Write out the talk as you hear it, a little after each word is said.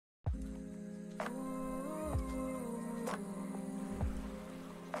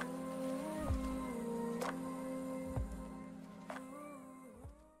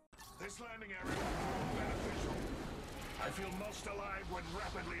landing area was beneficial. I feel most alive when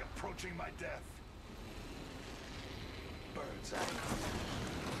rapidly approaching my death. Bird's eye.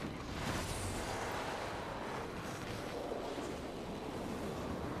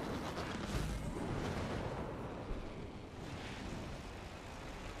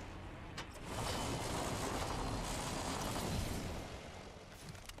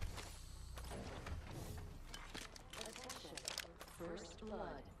 First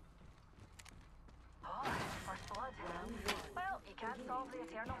blood. Oh, first blood. Well, you can't solve the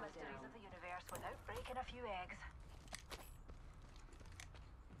eternal mysteries of the universe without breaking a few eggs.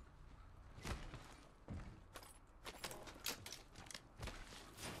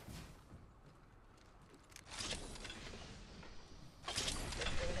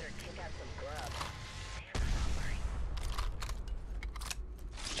 They better kick out some grub.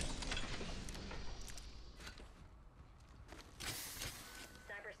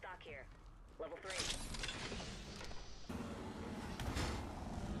 Sniper stock here. Level 3.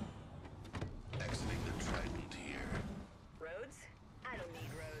 Exiting the Trident here. Roads? I don't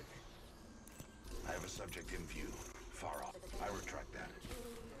need roads. I have a subject in view. Far off. I retract that.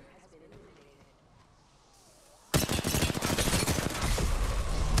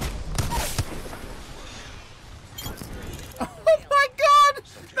 Oh my god!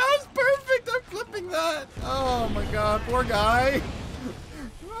 That was perfect! I'm flipping that! Oh my god, poor guy!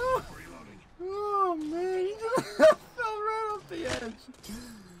 Oh man, he just fell right off the edge.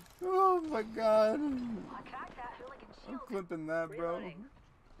 Oh my god. I cracked that hooligan I'm shield. clipping that, bro. Mayday,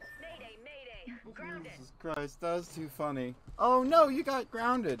 mayday. I'm grounded. Jesus Christ, that was too funny. Oh no, you got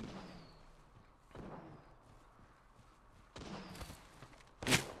grounded.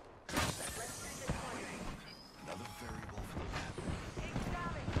 Another variable for the map. Take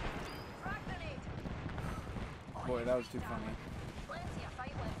damage. Frag grenade. Boy, that was too funny. Plenty of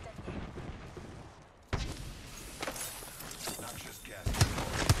fight left in you. Not just gas.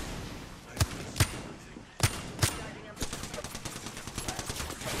 I miss everything.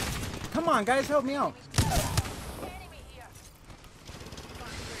 Come on, guys, help me out. Enemy here.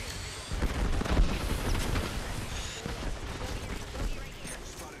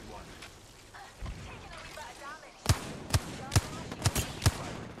 Spotted one. Taking a wee bit of damage.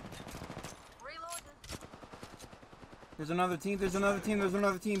 Reloading. There's another team, there's another team, there's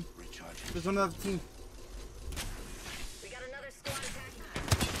another team. Recharging. There's another team. We got another squad attacking.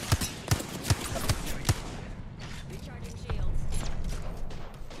 Recharging shields.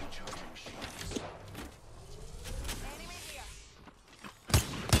 Recharging shields. Enemy here.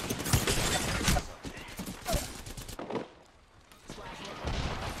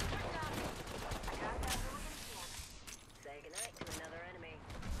 Say goodnight to another enemy.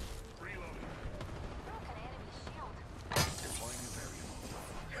 Reloading. Broken enemy shield. Deploying a variable.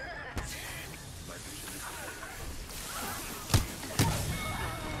 My vision is clear.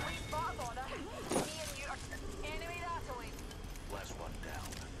 We spot border. Me and you are enemy that away. Last one down.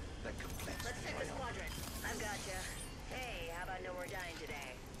 That completes Let's the check the kill. squadron. I've gotcha. Hey, how about no more dying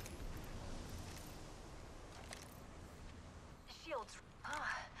today? Shields.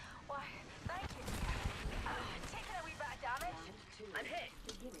 Why, thank you. Taking a wee bit of damage. I'm hit.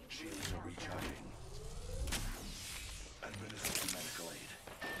 Shields are recharging. Administering medical aid.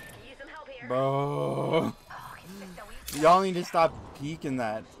 Can you use some help here? Bro. Oh, just a wee Y'all need to stop peeking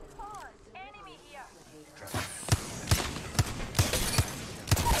that. pause. Enemy here.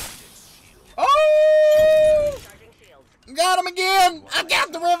 Oh! Charging shields. Got him again! I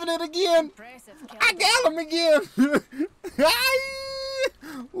got the Revenant again! Impressive. I got him again!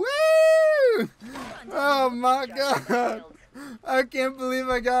 Woo! Oh my god! I can't believe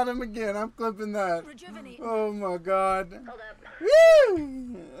I got him again. I'm clipping that. Rejuvenate. Oh my god. Hold up.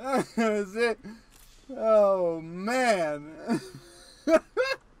 Woo! That's it. Oh man.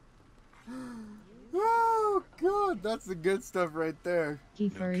 Oh god, that's the good stuff right there.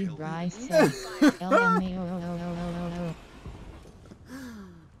 Kiefer Bryce says, LMAO.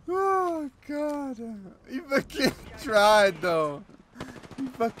 Oh god. You fucking tried though. You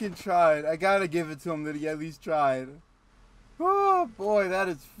fucking tried. I gotta give it to him that he at least tried. Oh boy, that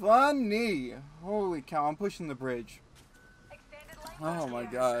is funny. Holy cow, I'm pushing the bridge. Extended life. Oh my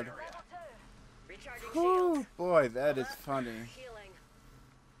god. Level 2. Recharging Oh shields. boy, that is funny. Healing.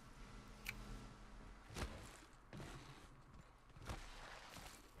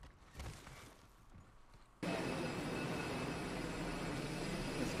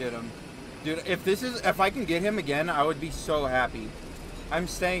 Let's get him. Dude, if I can get him again, I would be so happy. I'm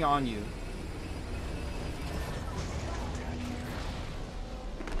staying on you.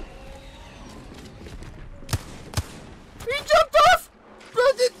 He jumped off! Bro,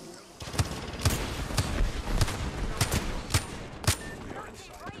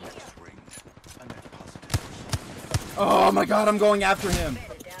 Oh my god, I'm going after him.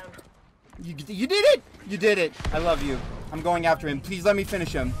 Bandit down. You did it! You did it. I love you. I'm going after him. Please let me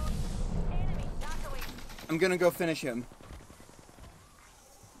finish him. Enemy, that's away. I'm gonna go finish him.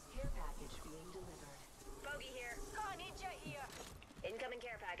 Care package being delivered. Bogey here. I need you here. Incoming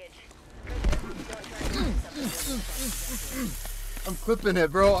care package. Don't try to do something. I'm clipping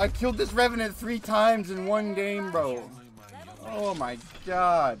it, bro. I killed this Revenant 3 times in one game, bro. Oh my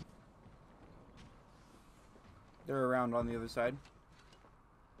god. They're around on the other side.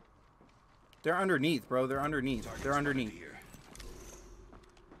 They're underneath, bro. They're underneath. They're underneath.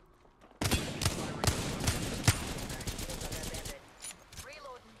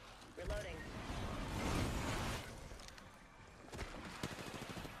 Reloading. Reloading.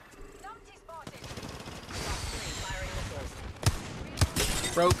 Numpty spotted. Firing missiles.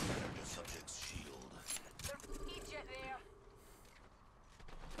 Broke. Subject's shield. Need you there.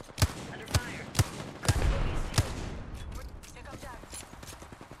 Under fire. Got Bogey's shield. Took him down.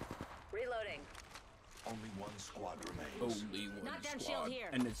 Reloading. Only one squad remains. Only one Knockdown shield squad. here.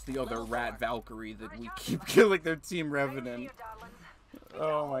 And it's the other Level rat 4. Valkyrie that we keep killing their team Revenant. Here, darlings.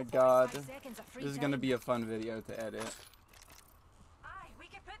 Oh my god. 5 seconds of free This is gonna time. be a fun video to edit. Aye, we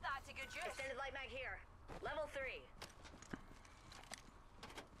could put that to good use. Extended light mag here. Level 3.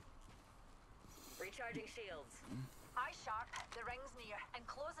 Recharging shields. Eye sharp. The ring's near and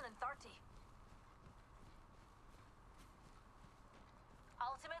closing in 30.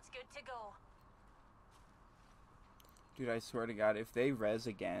 Ultimate's good to go. Dude, I swear to god, if they res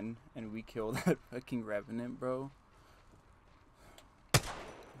again and we kill that fucking Revenant, bro.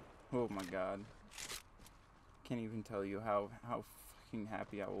 Oh my god. Can't even tell you how fucking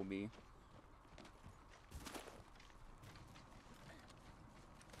happy I will be. In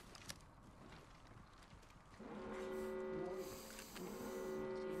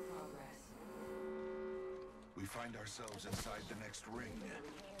progress. We find ourselves inside the next ring.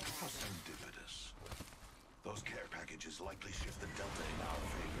 How serendipitous. Those care packages likely shift the delta in our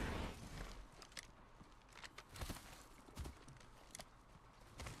favor.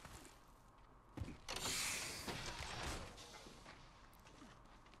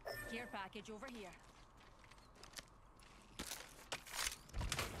 Care package over here.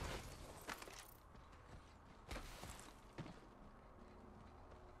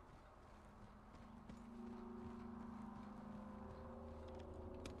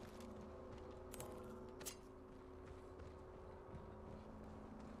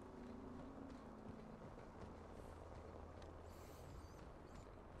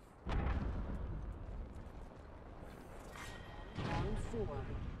 Round 4.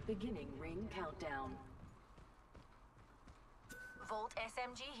 Beginning ring countdown. Volt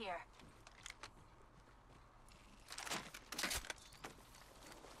SMG here.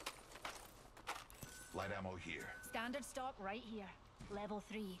 Light ammo here. Standard stock right here. Level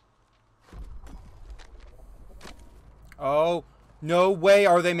 3. Oh, no way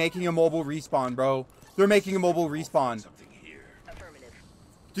are they making a mobile respawn, bro. They're making a mobile respawn. Something here. Affirmative.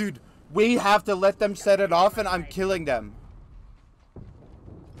 Dude, we have to let them set it off and I'm killing them.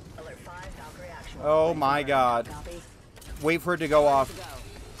 Alert 5, Valkyrie actual. Oh my god. Copy. Wait for it to go off. To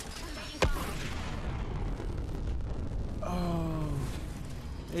go. Oh,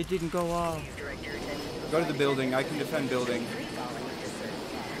 it didn't go off. Direct your attention to Go to the building. I can defend building. Falling with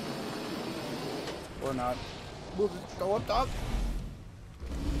this Or not. We'll just go up top.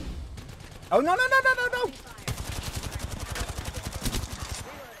 Oh, no, no, no, no, no, no.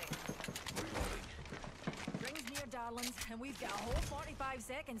 Rings near, darlings, and we've got a whole 45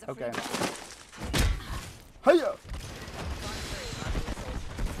 seconds of Okay. free Hiya.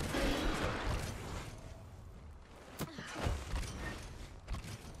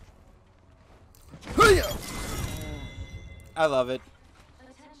 Hiya. I love it.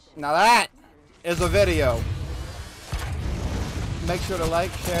 Now that is a video. Make sure to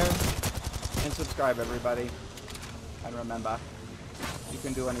like, share, and subscribe, everybody. And remember, you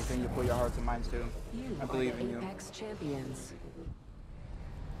can do anything you put your hearts and minds to. You I are believe the in you. Apex champions.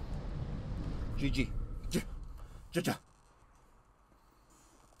 GG. J-j.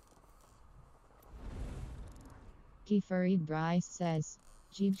 Kieferid Bryce says,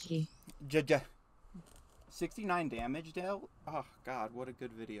 GG. J-j. 69 damage, Dale? Oh, God, what a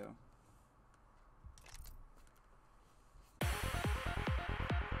good video.